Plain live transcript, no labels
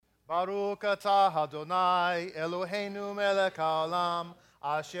Baruch atah Adonai Eloheinu melech haolam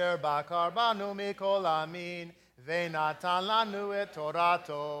asher bakar banu mikol amin ve'natan lanu et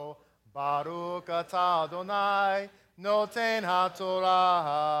torato. Baruch atah Adonai noten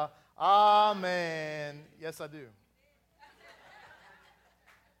haTorah. Amen. Yes, I do.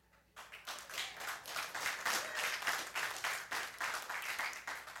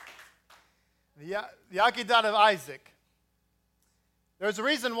 The Akedah of Isaac. There's a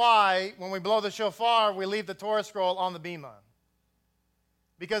reason why, when we blow the shofar, we leave the Torah scroll on the bima.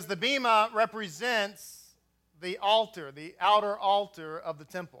 Because the bima represents the altar, the outer altar of the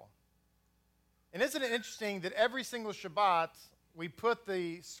temple. And isn't it interesting that every single Shabbat, we put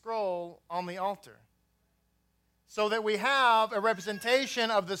the scroll on the altar? So that we have a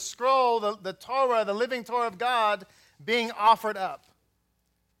representation of the scroll, the Torah, the living Torah of God, being offered up.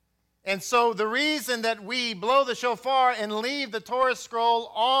 And so the reason that we blow the shofar and leave the Torah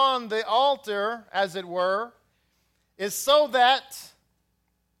scroll on the altar, as it were, is so that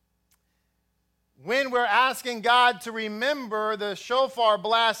when we're asking God to remember the shofar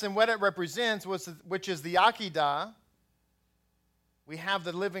blast and what it represents, which is the Akedah, we have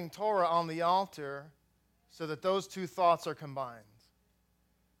the living Torah on the altar so that those two thoughts are combined.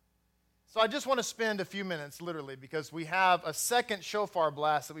 So I just want to spend a few minutes, literally, because we have a second shofar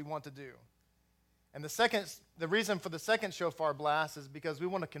blast that we want to do. And the reason for the second shofar blast is because we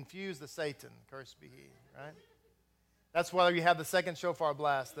want to confuse the Satan, cursed be he, right? That's why you have the second shofar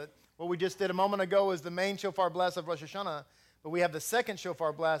blast. That what we just did a moment ago is the main shofar blast of Rosh Hashanah, but we have the second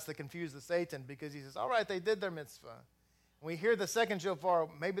shofar blast that confused the Satan because he says, all right, they did their mitzvah. And we hear the second shofar,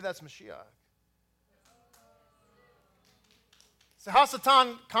 maybe that's Mashiach. So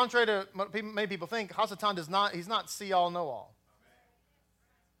Hasatan, contrary to what many people think, Hasatan he's not see all, know all.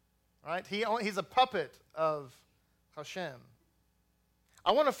 Right? He's a puppet of Hashem.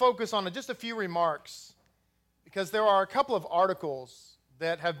 I want to focus on just a few remarks because there are a couple of articles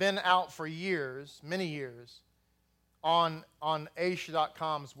that have been out for years, many years, on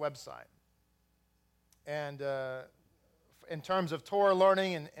Aish.com's website. And in terms of Torah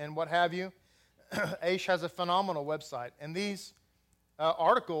learning and what have you, Aish has a phenomenal website. And these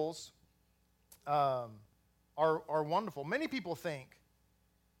articles are wonderful. Many people think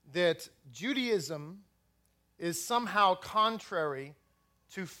that Judaism is somehow contrary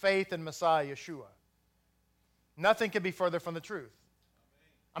to faith in Messiah Yeshua. Nothing could be further from the truth.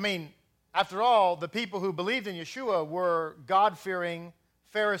 I mean, after all, the people who believed in Yeshua were God-fearing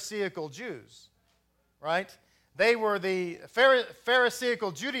Pharisaical Jews, right? They were the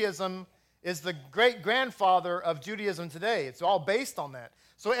Pharisaical Judaism is the great-grandfather of Judaism today. It's all based on that.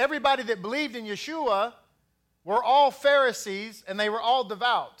 So everybody that believed in Yeshua were all Pharisees, and they were all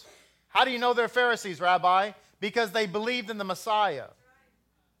devout. How do you know they're Pharisees, Rabbi? Because they believed in the Messiah.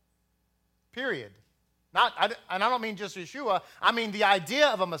 Period. And I don't mean just Yeshua. I mean the idea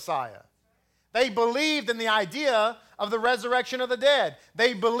of a Messiah. They believed in the idea of the resurrection of the dead.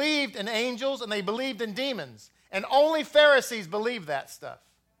 They believed in angels, and they believed in demons. And only Pharisees believed that stuff.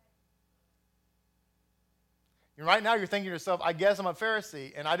 Right now you're thinking to yourself, I guess I'm a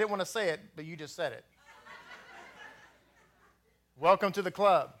Pharisee, and I didn't want to say it, but you just said it. Welcome to the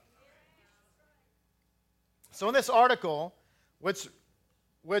club. So in this article, which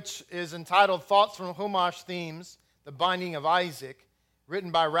is entitled Thoughts from Chumash Themes, The Binding of Isaac,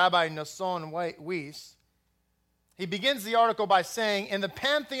 written by Rabbi Nasson Weiss, he begins the article by saying, in the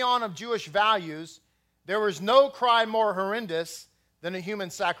pantheon of Jewish values, there was no crime more horrendous than a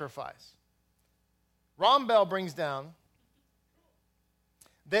human sacrifice. Rambel brings down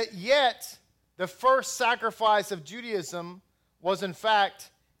that yet the first sacrifice of Judaism was in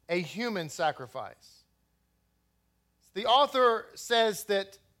fact a human sacrifice. The author says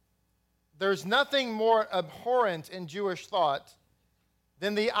that there's nothing more abhorrent in Jewish thought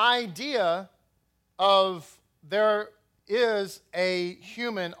than the idea of there is a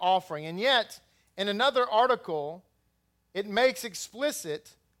human offering. And yet, in another article, it makes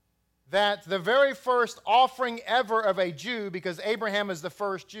explicit that the very first offering ever of a Jew, because Abraham is the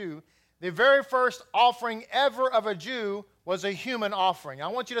first Jew, the very first offering ever of a Jew was a human offering. I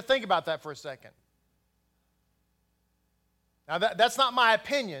want you to think about that for a second. Now, that's not my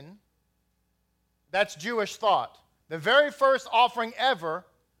opinion. That's Jewish thought. The very first offering ever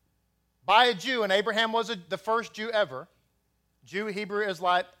by a Jew, and Abraham was the first Jew ever. Jew, Hebrew,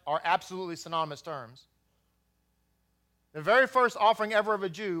 Israelite are absolutely synonymous terms. The very first offering ever of a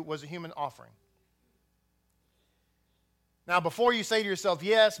Jew was a human offering. Now, before you say to yourself,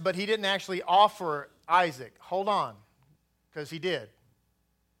 yes, but he didn't actually offer Isaac, hold on, because he did.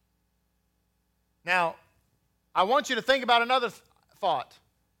 Now, I want you to think about another thought.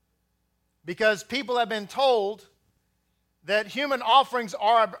 because people have been told that human offerings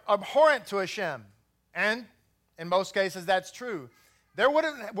are abhorrent to Hashem. And in most cases, that's true. There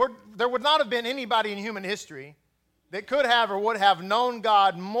would not have been anybody in human history that could have or would have known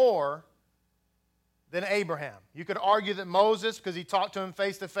God more than Abraham. You could argue that Moses, because he talked to him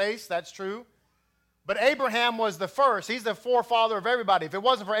face to face, that's true. But Abraham was the first. He's the forefather of everybody. If it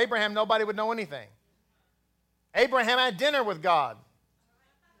wasn't for Abraham, nobody would know anything. Abraham had dinner with God.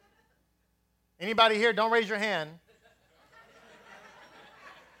 Anybody here? Don't raise your hand.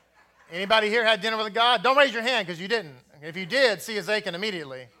 Anybody here had dinner with God? Don't raise your hand because you didn't. If you did, see Ezekiel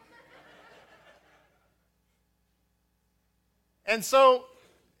immediately. And so,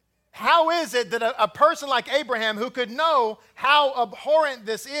 how is it that a person like Abraham, who could know how abhorrent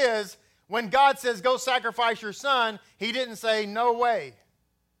this is, when God says, go sacrifice your son, he didn't say, no way.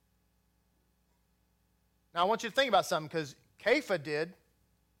 Now, I want you to think about something, because Kepha did.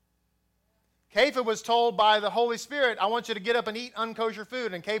 Kepha was told by the Holy Spirit, I want you to get up and eat unkosher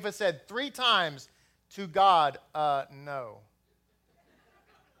food. And Kepha said 3 times to God, no.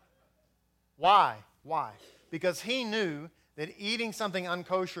 Why? Why? Because he knew that eating something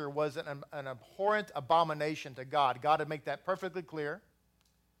unkosher was an abhorrent abomination to God. God had made that perfectly clear.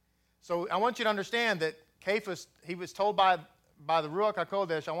 So I want you to understand that Kepha, he was told by the Ruach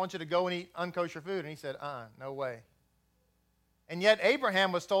HaKodesh, I want you to go and eat unkosher food. And he said, no way. And yet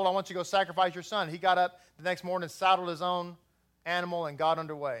Abraham was told, I want you to go sacrifice your son. He got up the next morning, saddled his own animal, and got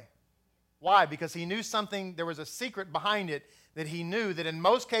underway. Why? Because he knew something, there was a secret behind it, that he knew that in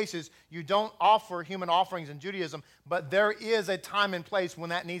most cases you don't offer human offerings in Judaism, but there is a time and place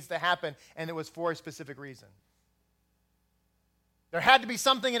when that needs to happen, and it was for a specific reason. There had to be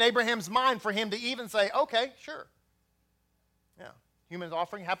something in Abraham's mind for him to even say, okay, sure. Yeah, human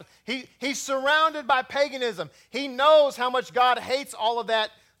offering happens. He's surrounded by paganism. He knows how much God hates all of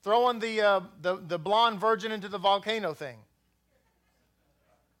that, throwing the blonde virgin into the volcano thing.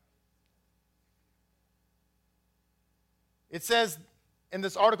 It says in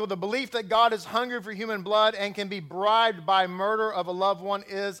this article, the belief that God is hungry for human blood and can be bribed by murder of a loved one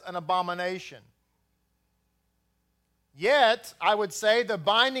is an abomination. Yet, I would say the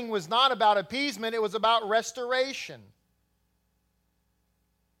binding was not about appeasement, it was about restoration.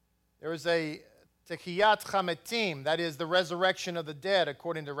 There was a Techiyat Chametim, that is the resurrection of the dead,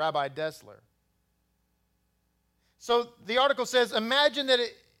 according to Rabbi Dessler. So the article says, imagine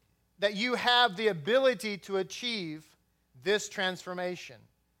that you have the ability to achieve this transformation.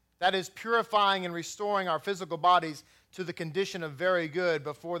 That is purifying and restoring our physical bodies to the condition of very good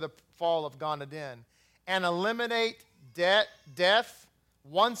before the fall of Gan Eden, and eliminate death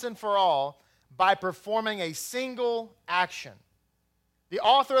once and for all by performing a single action. The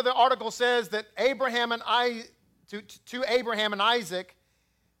author of the article says that to Abraham and Isaac,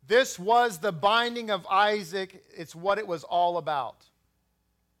 this was the binding of Isaac. It's what it was all about.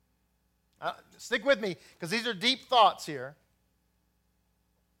 Stick with me, because these are deep thoughts here.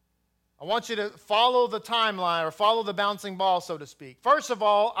 I want you to follow the timeline, or follow the bouncing ball, so to speak. First of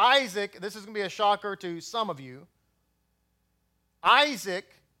all, Isaac, this is going to be a shocker to some of you. Isaac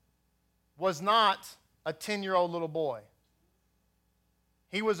was not a 10-year-old little boy.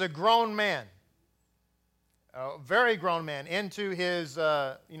 He was a grown man, a very grown man, into his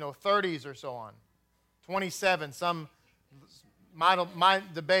 30s or so on, 27. Some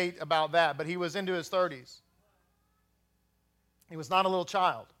might debate about that, but he was into his 30s. He was not a little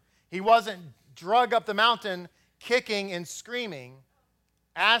child. He wasn't drug up the mountain kicking and screaming,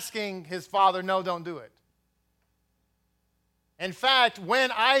 asking his father, no, don't do it. In fact, when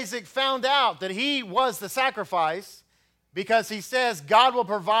Isaac found out that he was the sacrifice, because he says, God will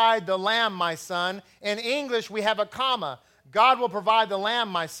provide the lamb, my son. In English, we have a comma. God will provide the lamb,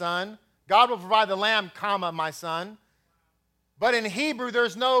 my son. God will provide the lamb, comma, my son. But in Hebrew,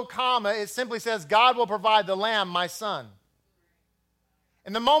 there's no comma. It simply says, God will provide the lamb, my son.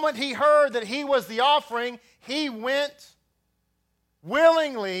 And the moment he heard that he was the offering, he went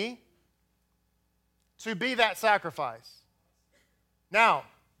willingly to be that sacrifice. Now,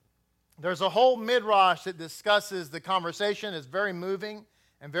 there's a whole midrash that discusses the conversation. It's very moving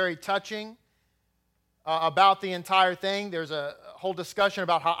and very touching about the entire thing. There's a whole discussion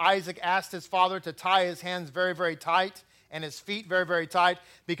about how Isaac asked his father to tie his hands very, very tight and his feet very, very tight,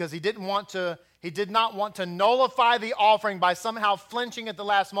 because he did not want to nullify the offering by somehow flinching at the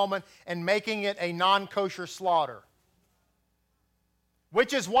last moment and making it a non-kosher slaughter.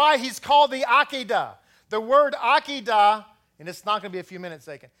 Which is why he's called the Akedah. The word Akedah, and it's not going to be a few minutes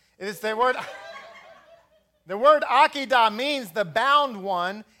taken. It is the word. The word Akedah means the bound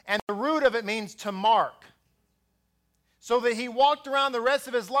one, and the root of it means to mark. so that he walked around the rest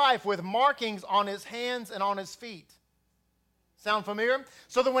of his life with markings on his hands and on his feet. Sound familiar?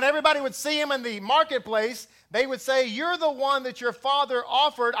 So that when everybody would see him in the marketplace, they would say, "You're the one that your father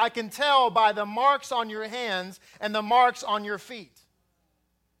offered. I can tell by the marks on your hands and the marks on your feet."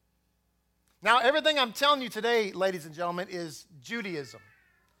 Now, everything I'm telling you today, ladies and gentlemen, is Judaism,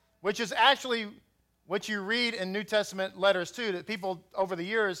 which is actually what you read in New Testament letters too, that people over the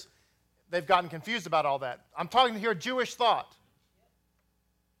years, they've gotten confused about all that. I'm talking here Jewish thought.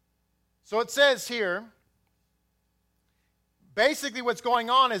 So it says here, basically what's going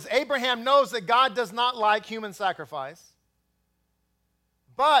on is Abraham knows that God does not like human sacrifice,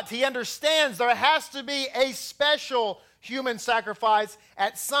 but he understands there has to be a special human sacrifice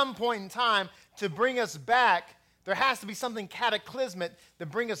at some point in time to bring us back. There has to be something cataclysmic to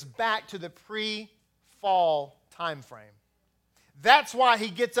bring us back to the pre-fall time frame. That's why he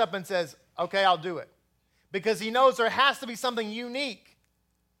gets up and says, "Okay, I'll do it." Because he knows there has to be something unique.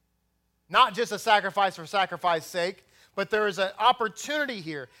 Not just a sacrifice for sacrifice's sake, but there is an opportunity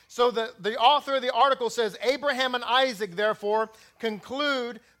here. So the author of the article says, Abraham and Isaac, therefore,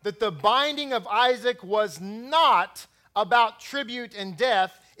 conclude that the binding of Isaac was not about tribute and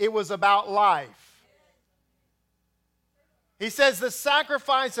death, it was about life. He says the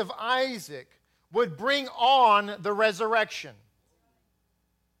sacrifice of Isaac would bring on the resurrection.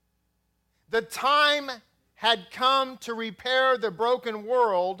 The time had come to repair the broken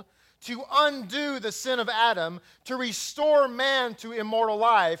world, to undo the sin of Adam, to restore man to immortal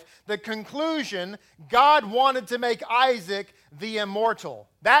life. The conclusion, God wanted to make Isaac the immortal.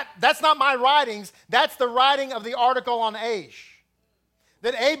 That's not my writings. That's the writing of the article on Aish.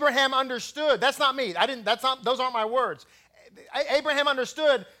 That Abraham understood. That's not me. Those aren't my words. Abraham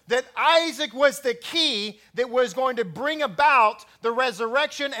understood that Isaac was the key that was going to bring about the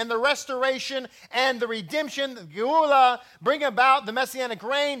resurrection and the restoration and the redemption, the Geula, bring about the messianic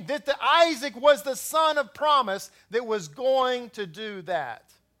reign, that Isaac was the son of promise that was going to do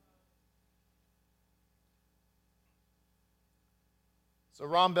that. So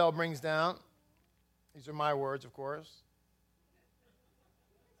Rambel brings down, these are my words, of course,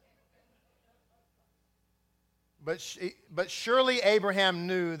 But surely Abraham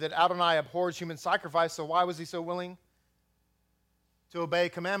knew that Adonai abhors human sacrifice, so why was he so willing to obey a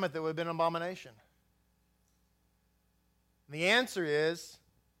commandment that would have been an abomination? And the answer is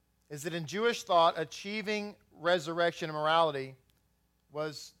that in Jewish thought, achieving resurrection and morality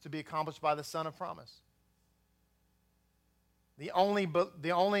was to be accomplished by the Son of Promise. The only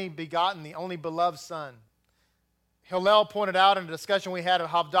begotten, the only beloved Son. Hillel pointed out in a discussion we had at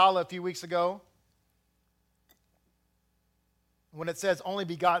Havdalah a few weeks ago, when it says only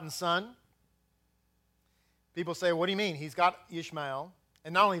begotten son, people say, what do you mean? He's got Ishmael.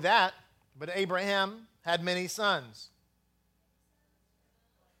 And not only that, but Abraham had many sons.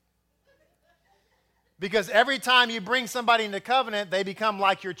 Because every time you bring somebody into covenant, they become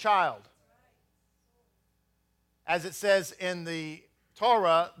like your child. As it says in the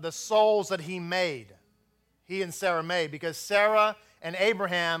Torah, the souls that he made, he and Sarah made. Because Sarah and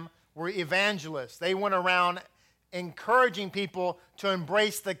Abraham were evangelists. They went around encouraging people to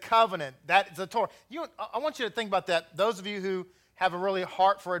embrace the covenant. That is the Torah. I want you to think about that. Those of you who have a really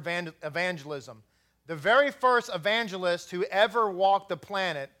heart for evangelism. The very first evangelist who ever walked the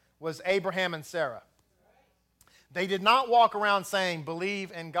planet was Abraham and Sarah. They did not walk around saying,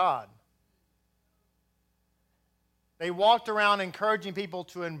 believe in God. They walked around encouraging people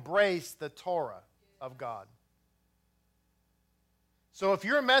to embrace the Torah of God. So if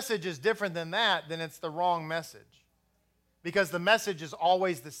your message is different than that, then it's the wrong message. Because the message is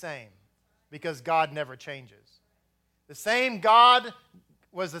always the same. Because God never changes. The same God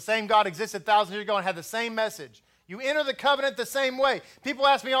existed 1,000 years ago and had the same message. You enter the covenant the same way. People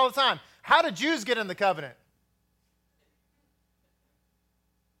ask me all the time, how did Jews get in the covenant?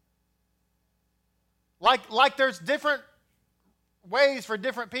 Like there's different ways for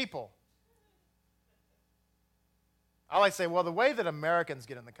different people. I like to say, well, the way that Americans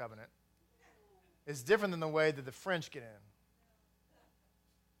get in the covenant is different than the way that the French get in.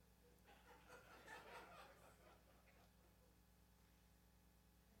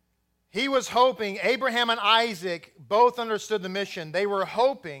 He was hoping, Abraham and Isaac both understood the mission. They were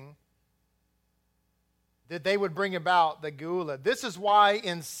hoping that they would bring about the Geula. This is why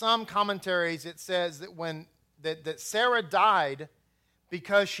in some commentaries it says that Sarah died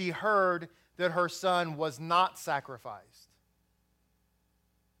because she heard that her son was not sacrificed.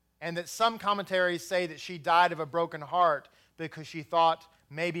 And that some commentaries say that she died of a broken heart because she thought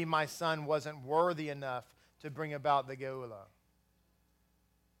maybe my son wasn't worthy enough to bring about the Geula.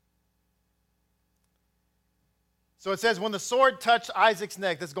 So it says, when the sword touched Isaac's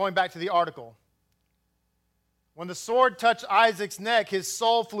neck, that's going back to the article. When the sword touched Isaac's neck, his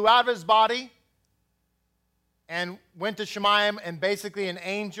soul flew out of his body and went to Shemayim, and basically an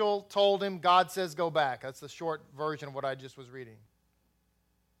angel told him, God says go back. That's the short version of what I just was reading.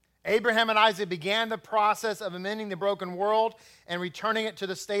 Abraham and Isaac began the process of amending the broken world and returning it to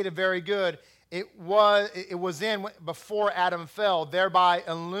the state of very good. It was in before Adam fell, thereby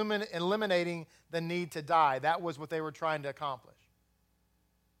eliminating the need to die. That was what they were trying to accomplish.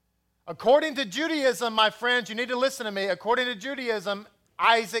 According to Judaism, my friends, you need to listen to me. According to Judaism,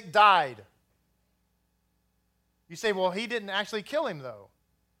 Isaac died. You say, well, he didn't actually kill him, though.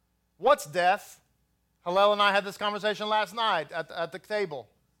 What's death? Hillel and I had this conversation last night at the table.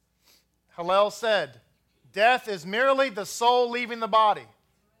 Hillel said, death is merely the soul leaving the body.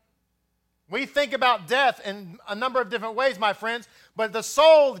 We think about death in a number of different ways, my friends, but the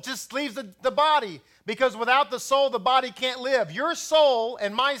soul just leaves the body, because without the soul, the body can't live. Your soul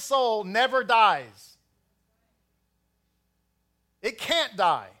and my soul never dies. It can't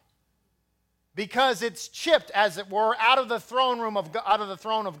die because it's chipped, as it were, out of the throne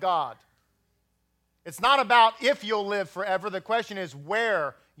of God. It's not about if you'll live forever. The question is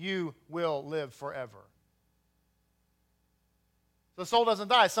where you will live forever. The soul doesn't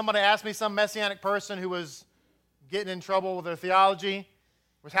die. Somebody asked me, some messianic person who was getting in trouble with their theology,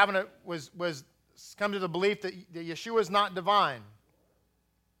 was come to the belief that Yeshua is not divine.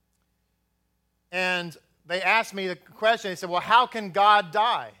 And they asked me the question, they said, well, how can God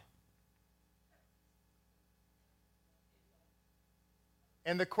die?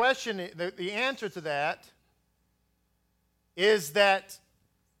 And the question, the answer to that is that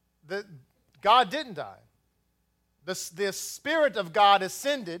God didn't die. The Spirit of God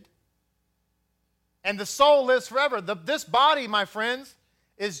ascended, and the soul lives forever. This body, my friends,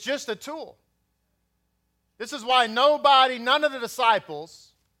 is just a tool. This is why none of the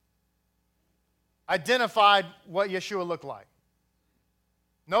disciples identified what Yeshua looked like.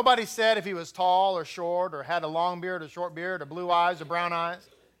 Nobody said if he was tall or short or had a long beard or short beard or blue eyes or brown eyes.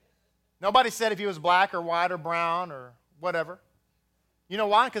 Nobody said if he was black or white or brown or whatever. You know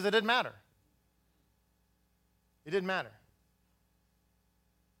why? Because it didn't matter. It didn't matter.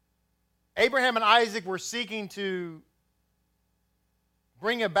 Abraham and Isaac were seeking to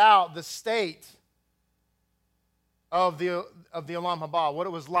bring about the state of the Olam Haba, what it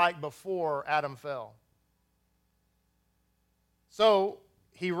was like before Adam fell. So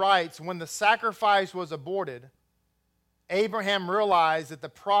he writes, when the sacrifice was aborted, Abraham realized that the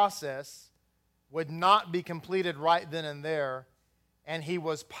process would not be completed right then and there, and he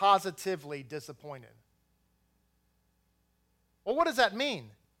was positively disappointed. Well, what does that mean?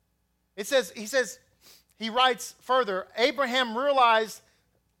 He writes further, Abraham realized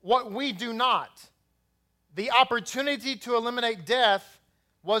what we do not. The opportunity to eliminate death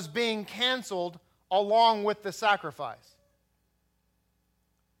was being canceled along with the sacrifice.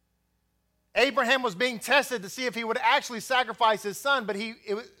 Abraham was being tested to see if he would actually sacrifice his son, but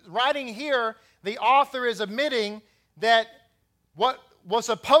writing here, the author is admitting that what was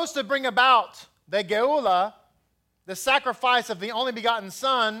supposed to bring about the Geula, the sacrifice of the only begotten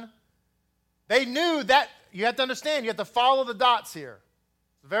Son, they knew that. You have to understand, you have to follow the dots here.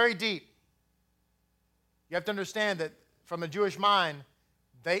 It's very deep. You have to understand that from a Jewish mind,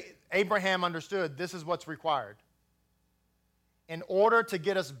 Abraham understood this is what's required. In order to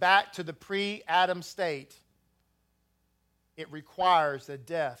get us back to the pre-Adam state, it requires the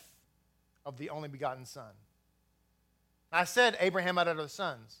death of the only begotten Son. I said Abraham had other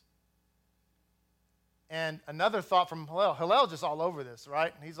sons. And another thought from Hillel. Hillel's just all over this,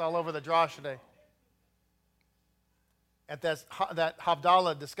 right? He's all over the Drash today. At that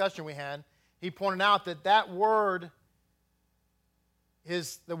Havdalah discussion we had, he pointed out that word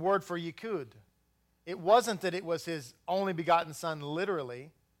is the word for Yikud. It wasn't that it was his only begotten son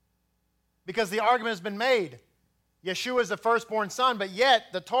literally, because the argument has been made. Yeshua is the firstborn son, but yet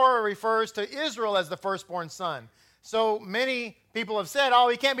the Torah refers to Israel as the firstborn son. So many people have said,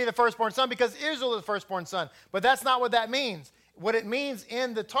 he can't be the firstborn son because Israel is the firstborn son. But that's not what that means. What it means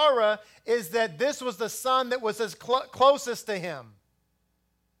in the Torah is that this was the son that was as closest to him.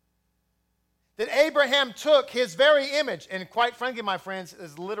 That Abraham took his very image, and quite frankly, my friends,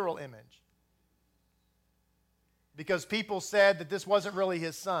 his literal image. Because people said that this wasn't really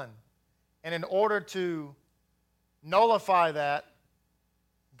his son. And in order to nullify that,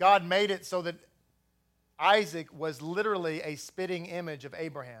 God made it so that Isaac was literally a spitting image of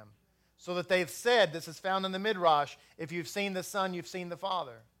Abraham. So that they've said, this is found in the Midrash, if you've seen the Son, you've seen the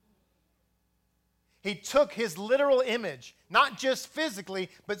Father. He took his literal image, not just physically,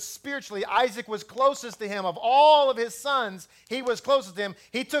 but spiritually. Isaac was closest to him. Of all of his sons, he was closest to him.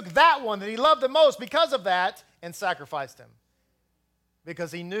 He took that one that he loved the most because of that and sacrificed him,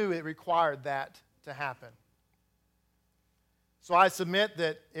 because he knew it required that to happen. So I submit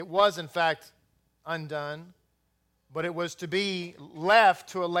that it was, in fact, undone, but it was to be left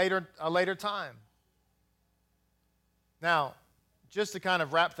to a later time. Now, just to kind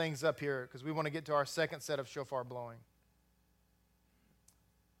of wrap things up here, because we want to get to our second set of shofar blowing.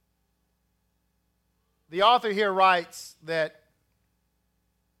 The author here writes that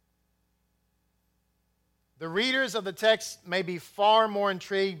the readers of the text may be far more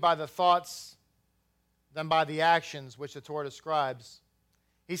intrigued by the thoughts than by the actions which the Torah describes.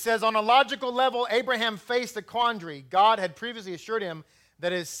 He says, on a logical level, Abraham faced a quandary. God had previously assured him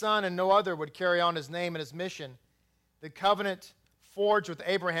that his son and no other would carry on his name and his mission. The covenant forged with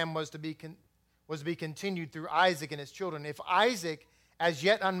Abraham was to be continued through Isaac and his children. If Isaac, as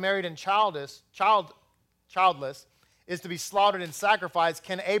yet unmarried and childless, is to be slaughtered and sacrificed,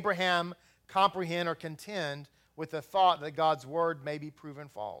 can Abraham comprehend or contend with the thought that God's word may be proven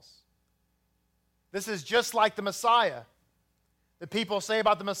false? This is just like the Messiah. The people say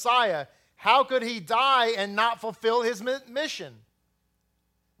about the Messiah, how could he die and not fulfill his mission?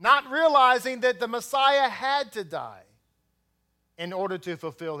 Not realizing that the Messiah had to die in order to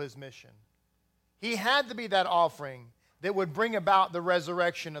fulfill his mission. He had to be that offering that would bring about the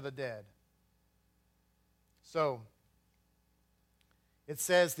resurrection of the dead. So, it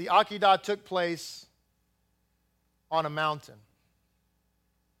says the Akedah took place on a mountain,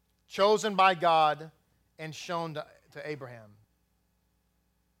 chosen by God and shown to Abraham.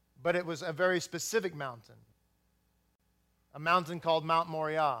 But it was a very specific mountain, a mountain called Mount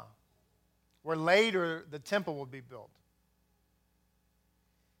Moriah, where later the temple would be built.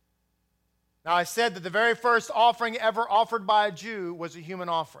 Now, I said that the very first offering ever offered by a Jew was a human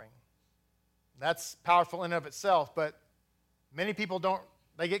offering. That's powerful in and of itself, but many people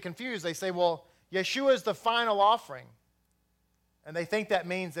they get confused. They say, well, Yeshua is the final offering. And they think that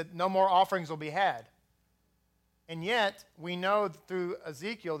means that no more offerings will be had. And yet, we know through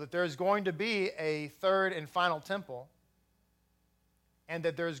Ezekiel that there is going to be a third and final temple, and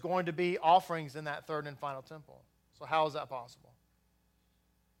that there is going to be offerings in that third and final temple. So how is that possible?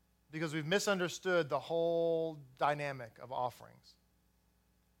 Because we've misunderstood the whole dynamic of offerings.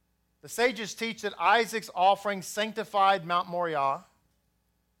 The sages teach that Isaac's offering sanctified Mount Moriah,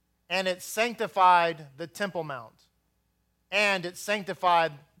 and it sanctified the Temple Mount, and it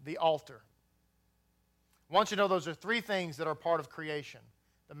sanctified the altar. I want you to know those are three things that are part of creation: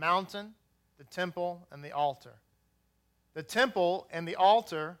 the mountain, the temple, and the altar. The temple and the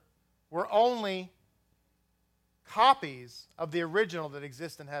altar were only copies of the original that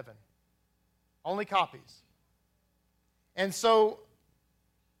exists in heaven. Only copies. And so,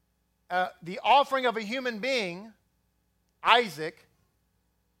 the offering of a human being, Isaac,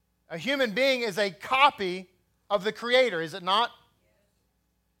 a human being is a copy of the Creator, is it not?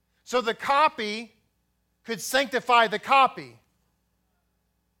 So the copy could sanctify the copy,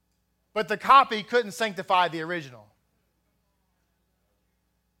 but the copy couldn't sanctify the original.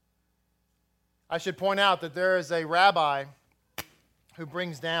 I should point out that there is a rabbi who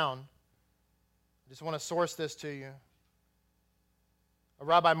brings down, I just want to source this to you, a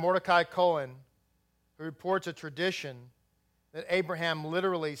Rabbi Mordecai Cohen, who reports a tradition that Abraham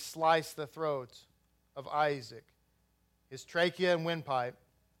literally sliced the throat of Isaac, his trachea and windpipe,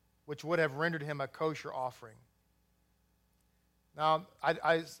 which would have rendered him a kosher offering. Now,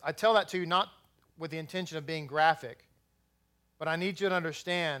 I tell that to you not with the intention of being graphic, but I need you to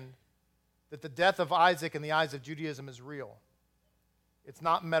understand that the death of Isaac in the eyes of Judaism is real. It's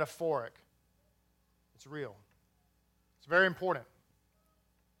not metaphoric. It's real. It's very important.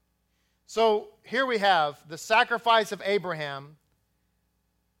 So here we have the sacrifice of Abraham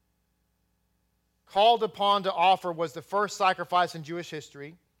called upon to offer was the first sacrifice in Jewish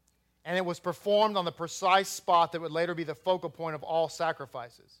history, and it was performed on the precise spot that would later be the focal point of all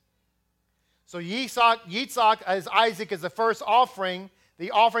sacrifices. So Yitzhak as Isaac is the first offering,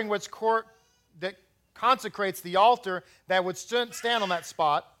 the offering that consecrates the altar that would stand on that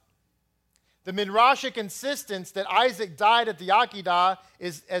spot. The Midrashic insistence that Isaac died at the Akedah,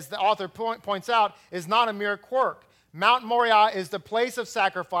 is, as the author points out, is not a mere quirk. Mount Moriah is the place of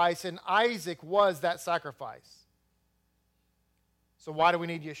sacrifice, and Isaac was that sacrifice. So why do we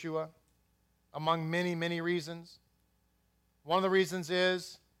need Yeshua? Among many, many reasons. One of the reasons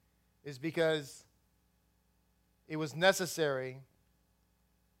is because it was necessary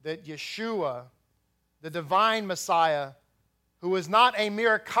that Yeshua, the divine Messiah, who was not a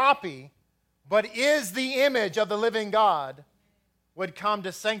mere copy, but is the image of the living God, would come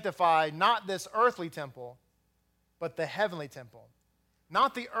to sanctify not this earthly temple, but the heavenly temple.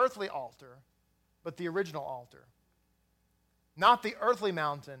 Not the earthly altar, but the original altar. Not the earthly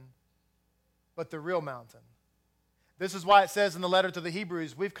mountain, but the real mountain. This is why it says in the letter to the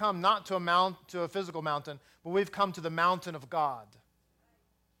Hebrews, we've come not to a physical mountain, but we've come to the mountain of God.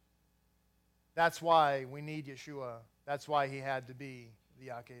 That's why we need Yeshua. That's why he had to be the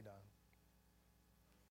Akedah.